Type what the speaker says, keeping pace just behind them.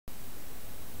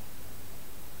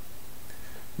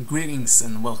Greetings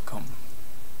and welcome.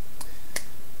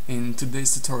 In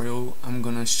today's tutorial I'm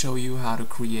gonna show you how to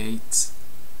create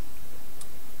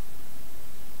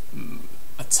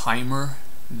a timer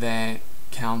that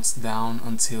counts down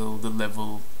until the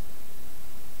level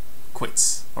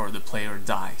quits or the player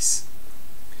dies.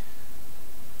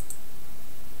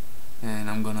 And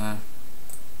I'm gonna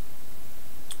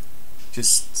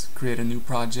just create a new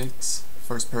project,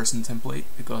 first person template,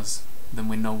 because then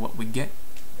we know what we get.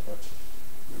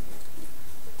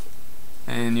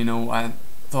 And I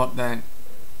thought that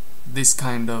this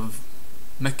kind of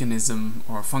mechanism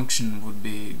or function would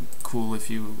be cool if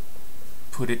you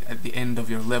put it at the end of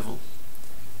your level.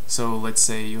 So let's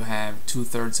say you have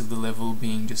 2/3 of the level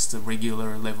being just a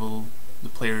regular level, the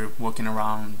player walking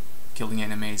around, killing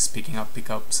enemies, picking up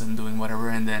pickups and doing whatever,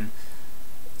 and then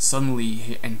suddenly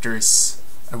he enters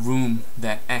a room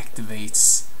that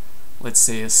activates, let's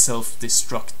say, a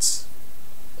self-destruct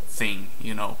thing,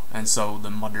 and so the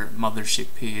mothership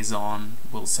he is on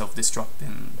will self-destruct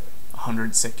in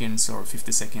 100 seconds or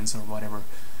 50 seconds or whatever,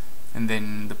 and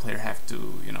then the player have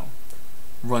to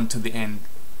run to the end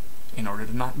in order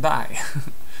to not die.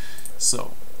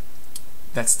 So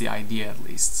that's the idea. At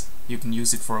least you can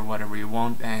use it for whatever you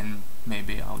want, and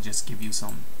maybe I'll just give you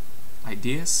some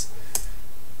ideas.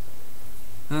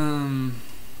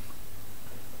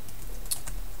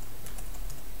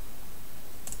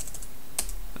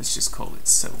 Let's just call it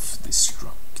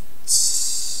self-destruct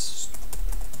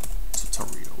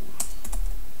tutorial.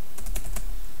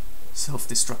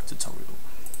 Self-destruct tutorial.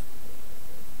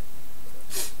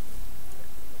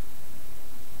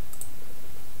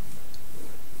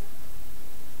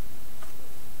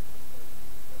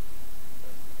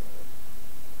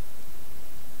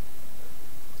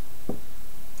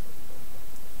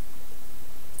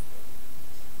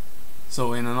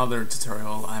 So in another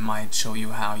tutorial I might show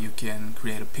you how you can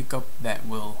create a pickup that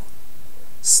will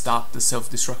stop the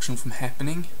self-destruction from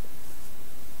happening,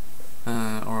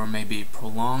 or maybe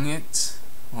prolong it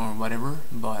or whatever,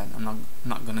 but I'm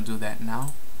not gonna do that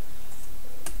now.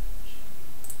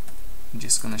 I'm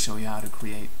just gonna show you how to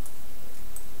create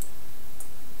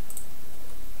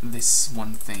this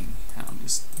one thing. I'm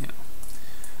just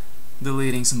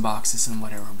deleting some boxes and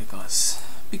whatever because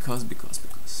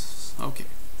okay.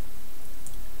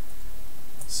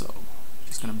 So,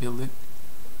 just gonna build it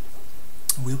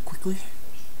real quickly.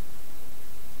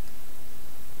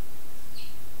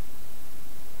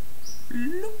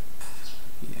 Loop.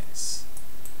 Yes.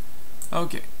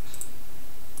 Okay.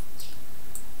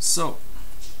 So,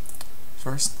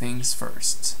 first things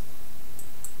first.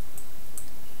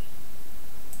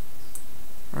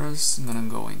 First, I'm gonna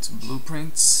go into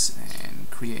blueprints and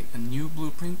create a new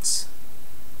blueprint,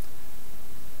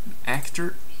 an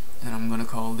actor, and I'm gonna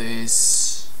call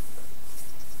this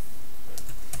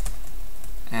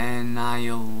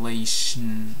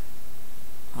annihilation.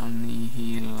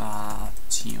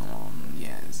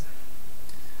 Yes.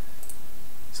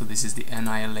 So this is the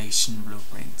annihilation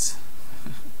blueprint.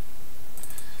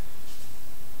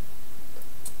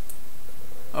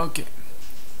 Okay.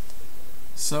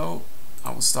 So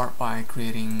I will start by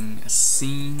creating a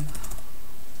scene,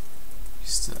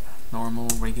 just a normal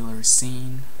regular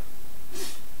scene.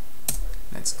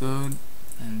 That's good.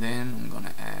 And then I'm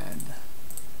gonna add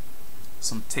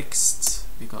some text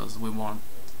because I'm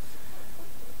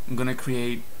gonna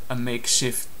create a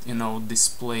makeshift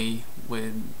display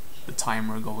with the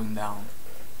timer going down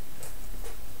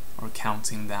or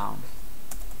counting down.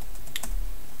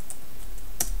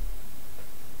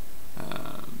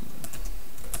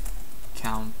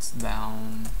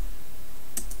 Countdown,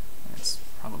 that's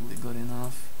probably good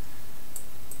enough.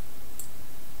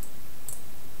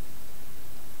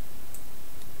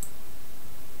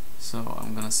 So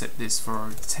I'm gonna set this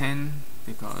for 10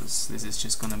 because this is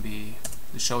just gonna be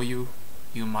to show you.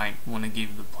 You might want to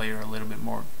give the player a little bit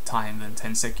more time than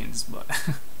 10 seconds, but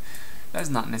that's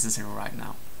not necessary right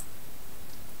now.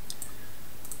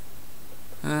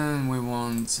 And we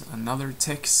want another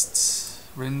text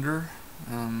render,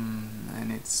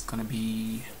 and it's gonna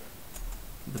be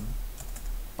the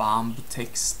bomb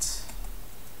text.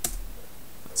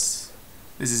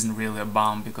 This isn't really a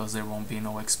bomb because there won't be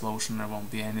no explosion, there won't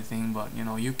be anything, but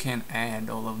you can add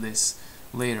all of this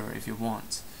later if you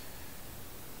want.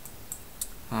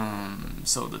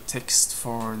 So the text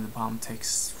for the bomb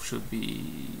text should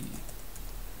be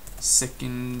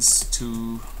seconds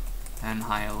to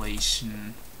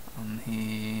annihilation.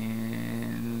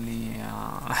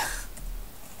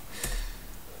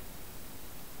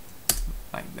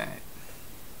 Like that.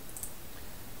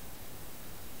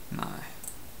 No.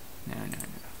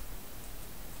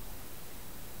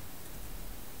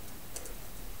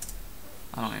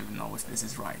 I don't even know if this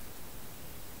is right.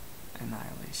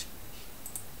 Annihilation.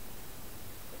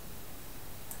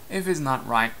 If it's not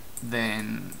right,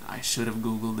 then I should have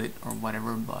googled it or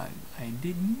whatever, but I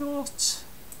did not.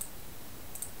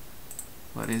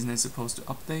 But isn't it supposed to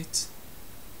update?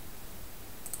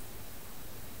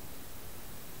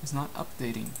 It's not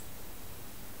updating.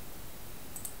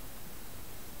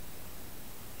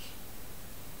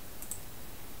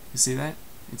 You see that?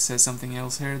 It says something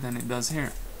else here than it does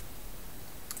here.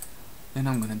 Then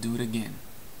I'm gonna do it again.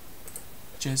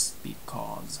 Just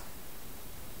because.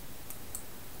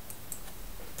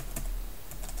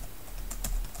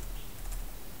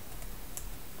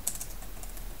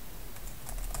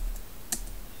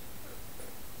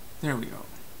 There we go.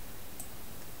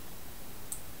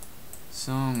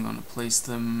 So I'm gonna place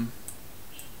them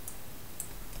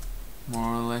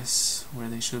more or less where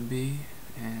they should be,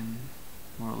 and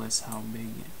more or less how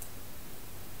big.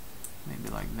 Maybe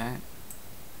like that.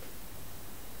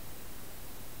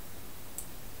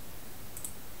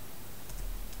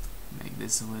 Make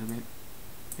this a little bit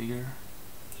bigger.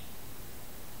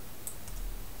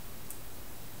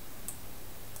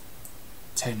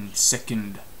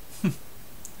 $10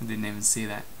 I didn't even see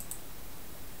that.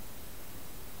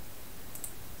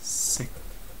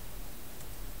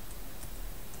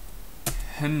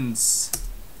 Seconds.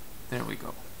 There we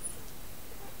go.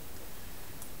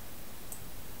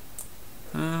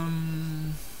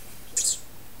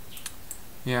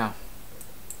 Yeah.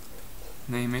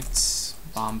 Name it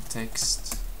bomb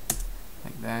text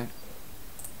like that.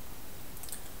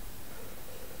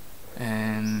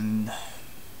 And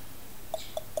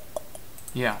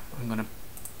yeah, I'm gonna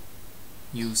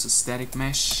use a static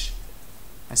mesh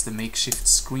as the makeshift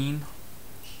screen.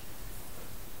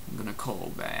 I'm gonna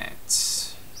call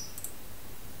that,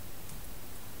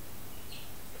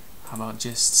 how about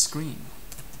just screen?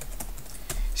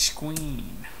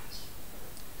 Screen.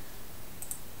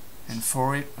 And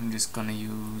for it, I'm just gonna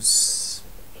use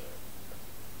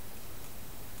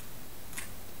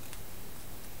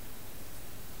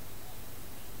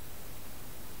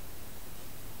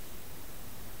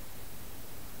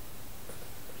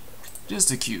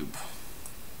just a cube.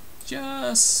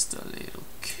 Just a little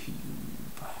cube.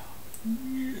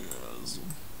 Yes.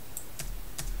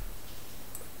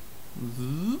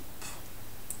 Zoop.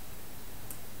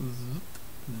 Zoop.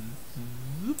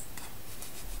 Zoop.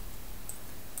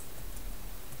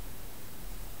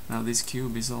 Now this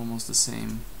cube is almost the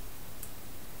same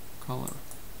color.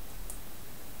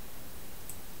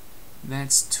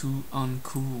 That's too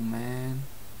uncool, man.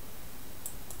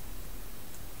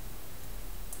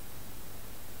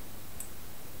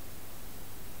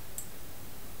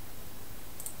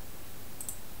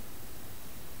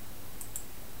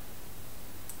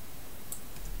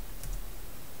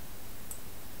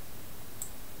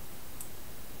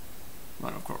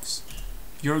 But of course,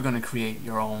 you're gonna create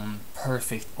your own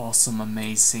perfect, awesome,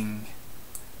 amazing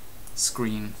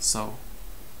screen, so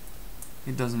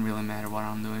it doesn't really matter what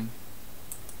I'm doing.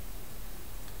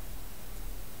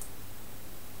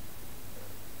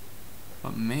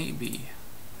 But maybe,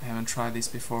 I haven't tried this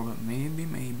before, but maybe,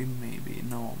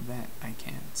 no, that I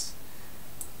can't.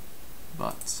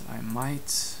 But I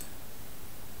might,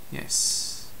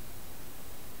 yes.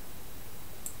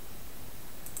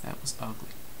 That was ugly.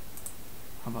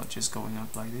 How about just going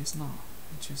up like this? No,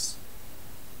 just...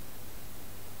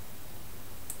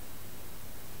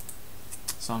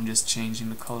 So I'm just changing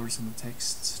the colors in the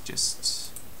text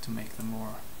just to make them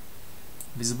more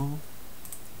visible.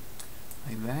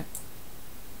 Like that.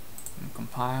 And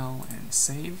compile and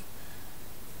save.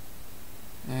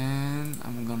 And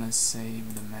I'm gonna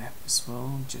save the map as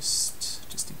well, just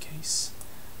in case.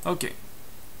 Okay,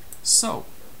 so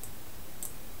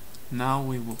now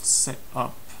we will set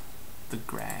up the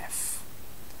graph.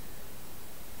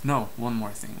 No, one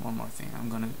more thing. I'm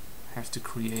gonna have to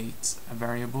create a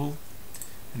variable,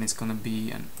 and it's gonna be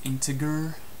an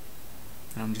integer,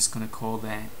 and I'm just gonna call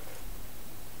that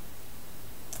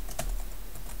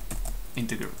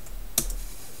integer.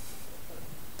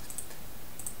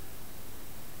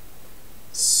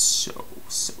 So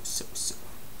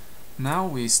now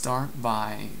we start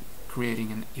by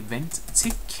creating an event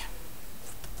tick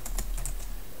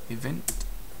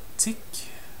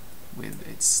with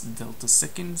its delta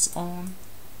seconds on,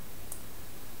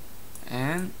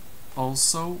 and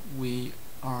also we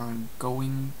are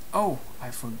going, oh,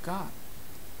 I forgot,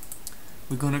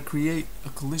 we're gonna create a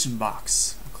collision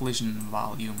box, a collision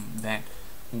volume, that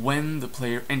when the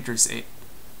player enters it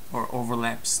or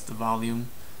overlaps the volume,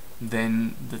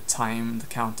 then the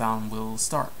countdown will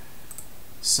start.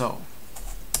 So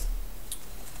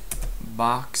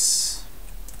box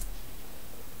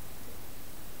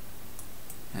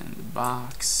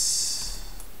box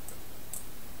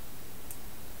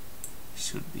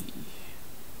should be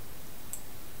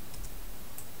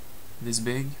this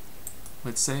big,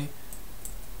 let's say.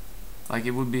 Like,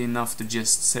 it would be enough to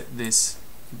just set this,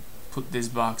 put this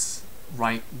box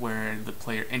right where the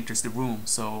player enters the room,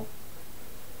 so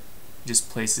just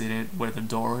place it where the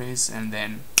door is, and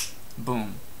then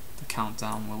boom, the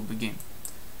countdown will begin.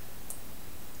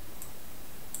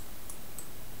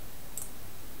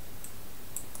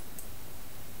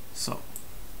 So,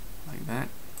 like that.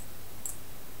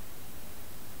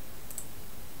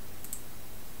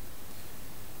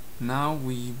 Now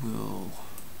we will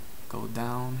go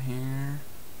down here,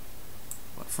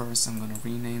 but first I'm gonna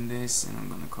rename this, and I'm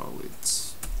gonna call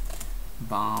it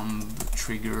bomb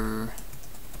trigger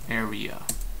area,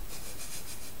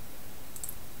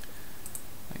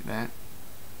 like that.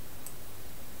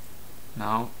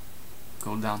 Now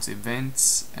go down to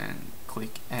events and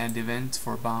click add event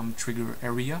for bomb trigger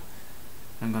area.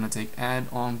 I'm gonna take add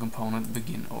on component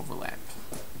begin overlap.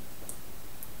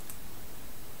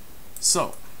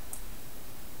 So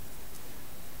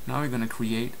now we're gonna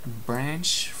create a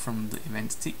branch from the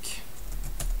event tick,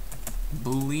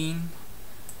 boolean,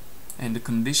 and the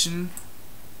condition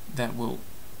that will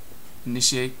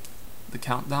initiate the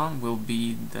countdown will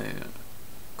be the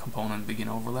component begin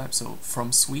overlap. So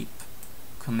from sweep,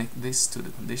 connect this to the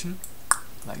condition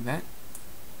like that,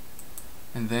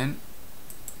 and then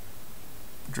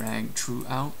drag true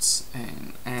out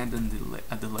and add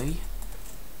a delay.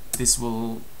 This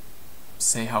will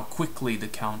say how quickly the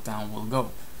countdown will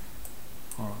go,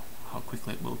 or how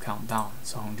quickly it will count down.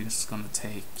 So I'm just gonna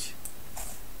take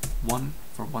 1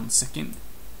 for 1 second,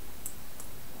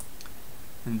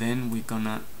 and then we're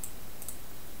gonna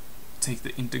take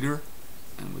the integer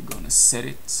and we're gonna set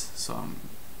it. So I'm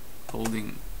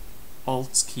holding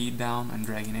Alt key down and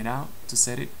dragging it out to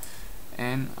set it,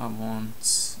 and I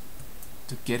want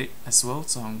to get it as well,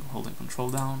 so I'm holding Control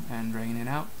down and dragging it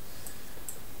out.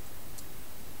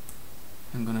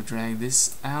 I'm gonna drag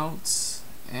this out,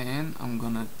 and I'm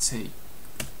gonna take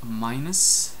a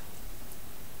minus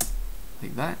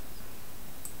like that.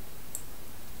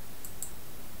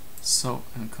 So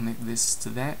and connect this to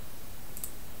that,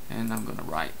 and I'm gonna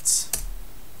write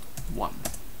 1.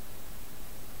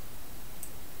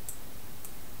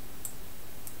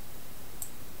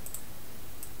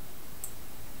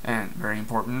 And very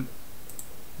important,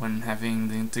 when having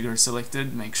the integer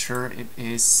selected, make sure it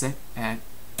is set at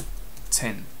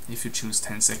 10 if you choose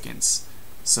 10 seconds.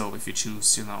 So if you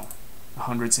choose,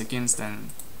 100 seconds, then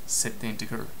set the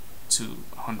integer to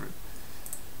 100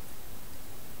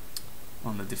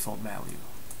 on the default value.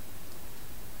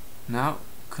 Now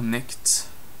connect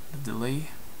the delay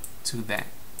to that,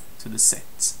 to the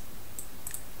set.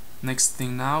 Next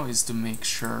thing now is to make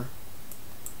sure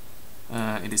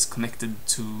it is connected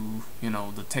to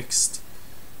the text.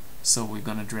 So we're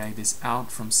gonna drag this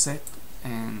out from set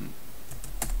and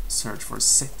search for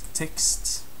set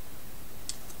text,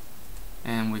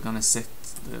 and we're gonna set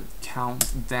the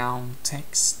countdown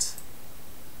text,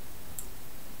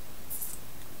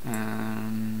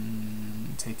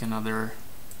 and take another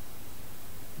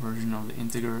version of the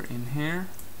integer in here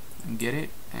and get it,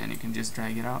 and you can just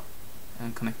drag it out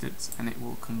and connect it, and it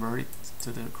will convert it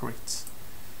to the correct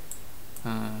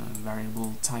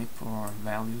variable type or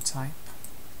value type.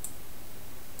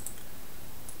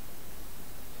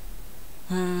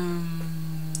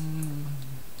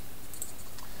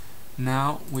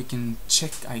 Now we can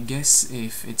check, I guess,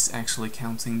 if it's actually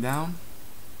counting down.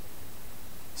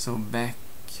 So back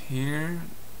here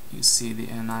you see the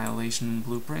annihilation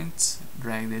blueprint.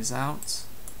 Drag this out.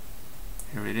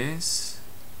 Here it is.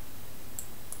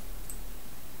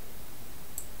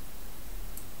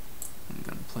 I'm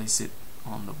gonna place it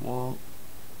on the wall.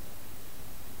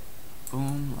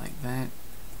 Boom, like that.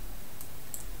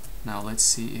 Now let's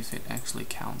see if it actually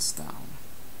counts down.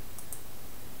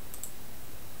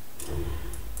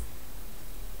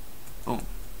 Boom.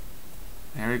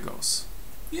 There it goes.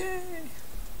 Yay!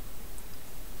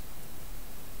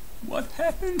 What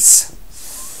happens?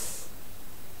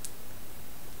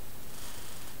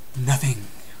 Nothing.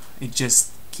 It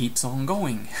just keeps on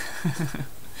going.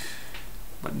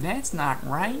 But that's not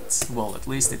right. Well, at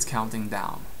least it's counting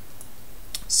down.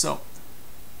 So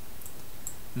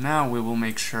now we will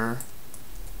make sure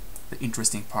the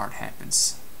interesting part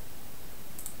happens.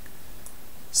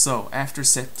 So after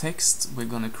set text, we're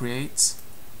gonna create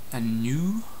a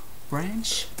new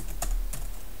branch,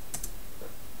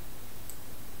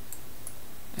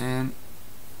 and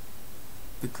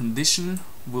the condition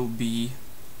will be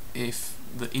if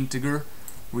the integer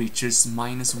reaches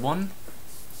 -1,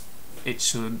 it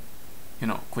should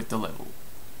quit the level.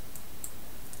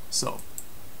 So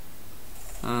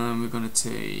we're gonna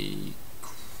take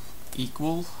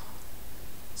equal.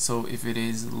 So if it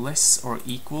is less or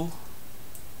equal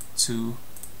to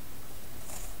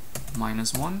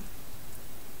 -1,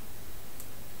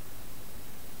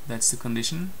 that's the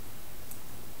condition.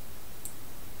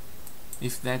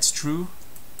 If that's true,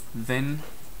 then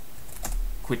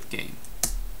quit game.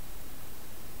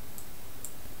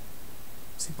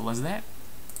 Simple as that.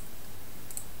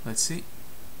 Let's see.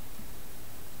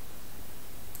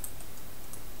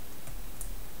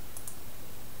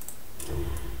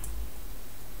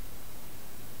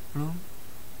 Boom,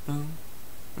 boom,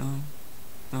 boom,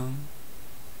 boom.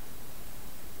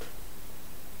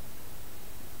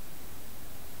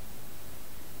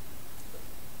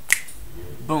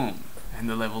 Boom, and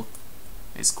the level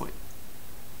is quit.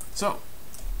 So,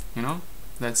 you know,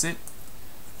 that's it.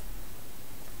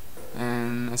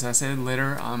 And as I said,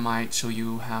 later I might show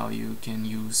you how you can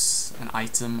use an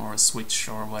item or a switch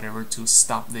or whatever to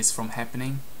stop this from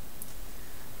happening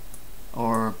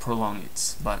or prolong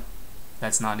it, but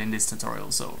that's not in this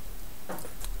tutorial. So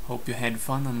hope you had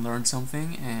fun and learned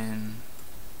something, and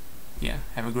yeah,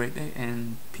 have a great day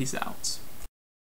and peace out.